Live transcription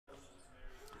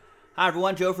Hi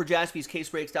everyone, Joe for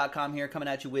JaspysCaseBreaks.com here, coming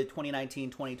at you with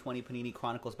 2019-2020 Panini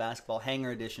Chronicles Basketball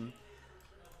Hanger Edition.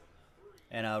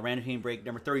 And random team break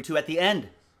number 32 at the end.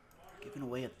 Giving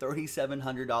away a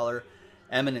 $3,700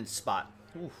 Eminence spot.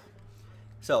 Oof.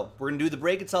 So, we're going to do the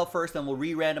break itself first, then we'll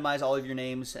re-randomize all of your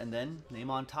names, and then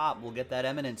name on top will get that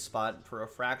Eminence spot for a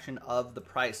fraction of the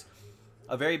price.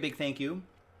 A very big thank you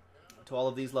to all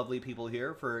of these lovely people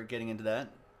here for getting into that.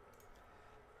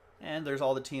 And there's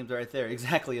all the teams right there.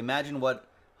 Exactly. Imagine what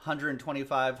 $125,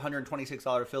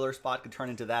 $126 filler spot could turn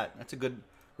into that. That's a good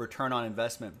return on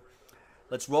investment.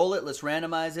 Let's roll it. Let's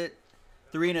randomize it.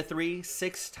 3 and a 3,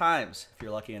 6 times, if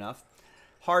you're lucky enough.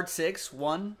 Hard 6.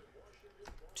 1,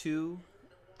 2,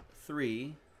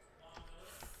 3,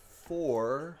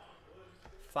 4,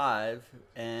 5,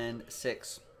 and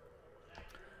 6.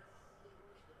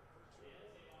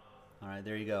 All right,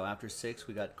 there you go. After 6,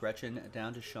 we got Gretchen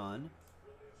down to Sean.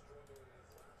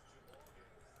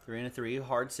 3 and a 3,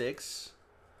 hard 6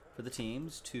 for the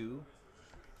teams. 2,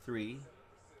 3,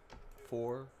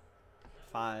 4,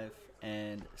 5,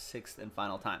 and 6th and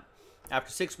final time.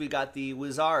 After 6, we got the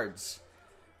Wizards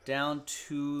down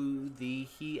to the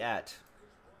Heat.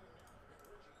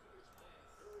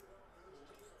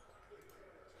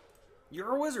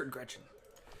 You're a wizard, Gretchen.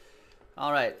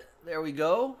 All right, there we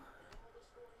go.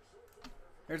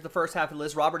 There's the first half of the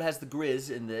list. Robert has the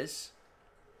Grizz in this.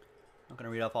 I'm not going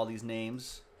to read off all these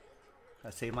names. I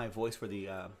save my voice for the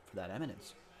for that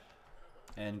Eminence.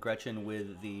 And Gretchen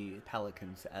with the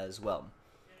Pelicans as well.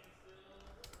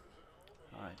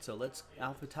 All right, so let's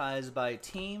alphabetize by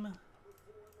team.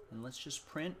 And let's just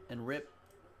print and rip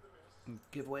and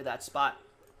give away that spot.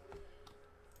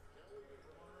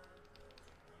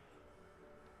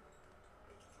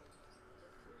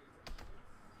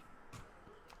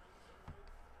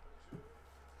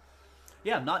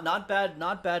 Yeah, not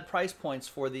bad price points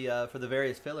for the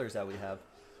various fillers that we have.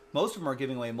 Most of them are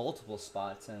giving away multiple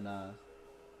spots, and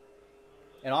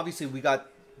obviously we got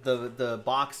the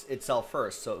box itself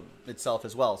first, so itself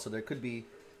as well. So there could be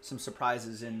some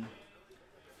surprises in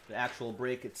the actual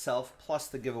break itself, plus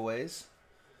the giveaways.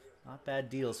 Not bad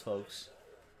deals, folks.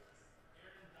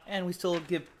 And we still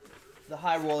give the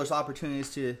high rollers opportunities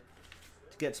to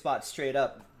get spots straight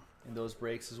up in those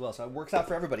breaks as well. So it works out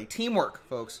for everybody. Teamwork,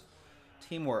 folks.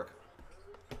 Teamwork.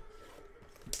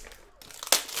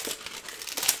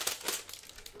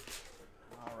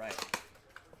 All right.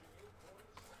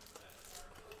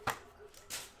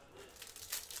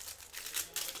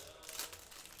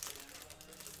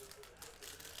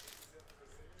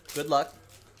 Good luck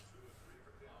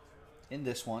in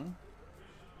this one.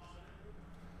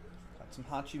 Got some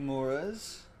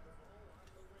Hachimuras.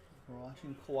 We're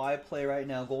watching Kawhi play right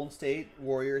now. Golden State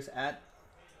Warriors at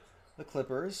the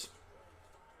Clippers.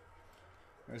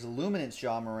 There's a Luminance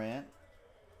Ja Morant.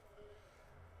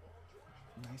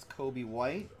 Nice Kobe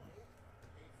White.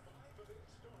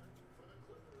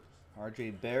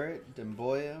 RJ Barrett,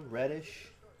 Demboya, Reddish.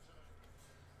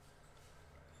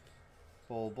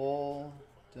 Bol,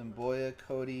 Demboya,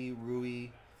 Cody, Rui,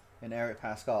 and Eric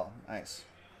Pascal. Nice.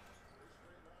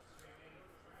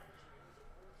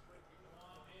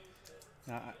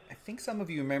 Now, I think some of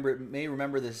you may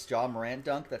remember this Ja Morant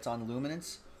dunk that's on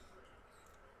Luminance.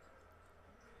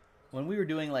 When we were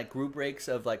doing like group breaks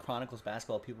of like Chronicles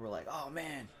basketball, people were like, "Oh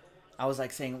man," I was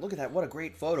like saying, "Look at that! What a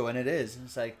great photo!" And it is. And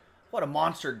it's like, what a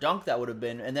monster dunk that would have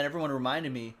been. And then everyone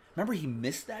reminded me, remember he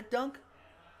missed that dunk?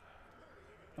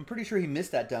 I'm pretty sure he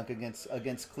missed that dunk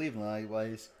against Cleveland while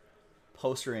he's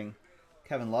postering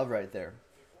Kevin Love right there.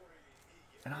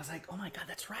 And I was like, "Oh my God,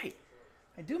 that's right!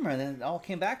 I do remember that." It all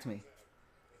came back to me.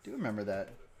 I do remember that.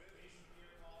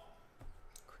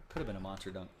 Could have been a monster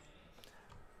dunk.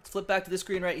 Let's flip back to this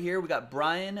screen right here. We got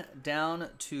Brian down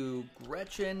to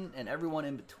Gretchen and everyone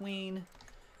in between.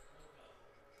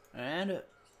 And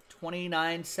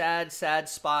 29 sad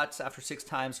spots after 6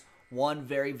 times. One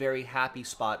very, very happy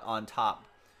spot on top.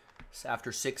 So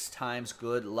after 6 times,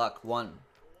 good luck. 1,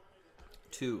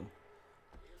 2,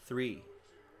 3,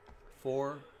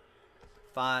 4,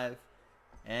 5,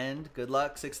 and good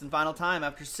luck. 6th and final time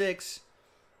after 6.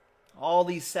 All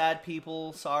these sad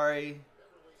people, sorry.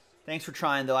 Thanks for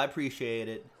trying, though. I appreciate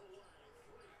it.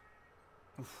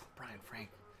 Oof, Brian Frank.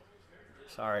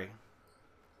 Sorry.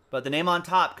 But the name on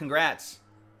top, congrats.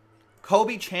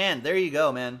 Kobe Chan. There you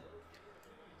go, man.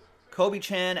 Kobe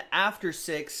Chan, after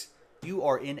 6, you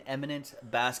are in Eminent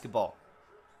Basketball.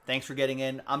 Thanks for getting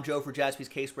in. I'm Joe for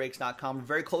JaspysCaseBreaks.com. We're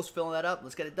very close to filling that up.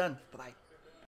 Let's get it done. Bye-bye.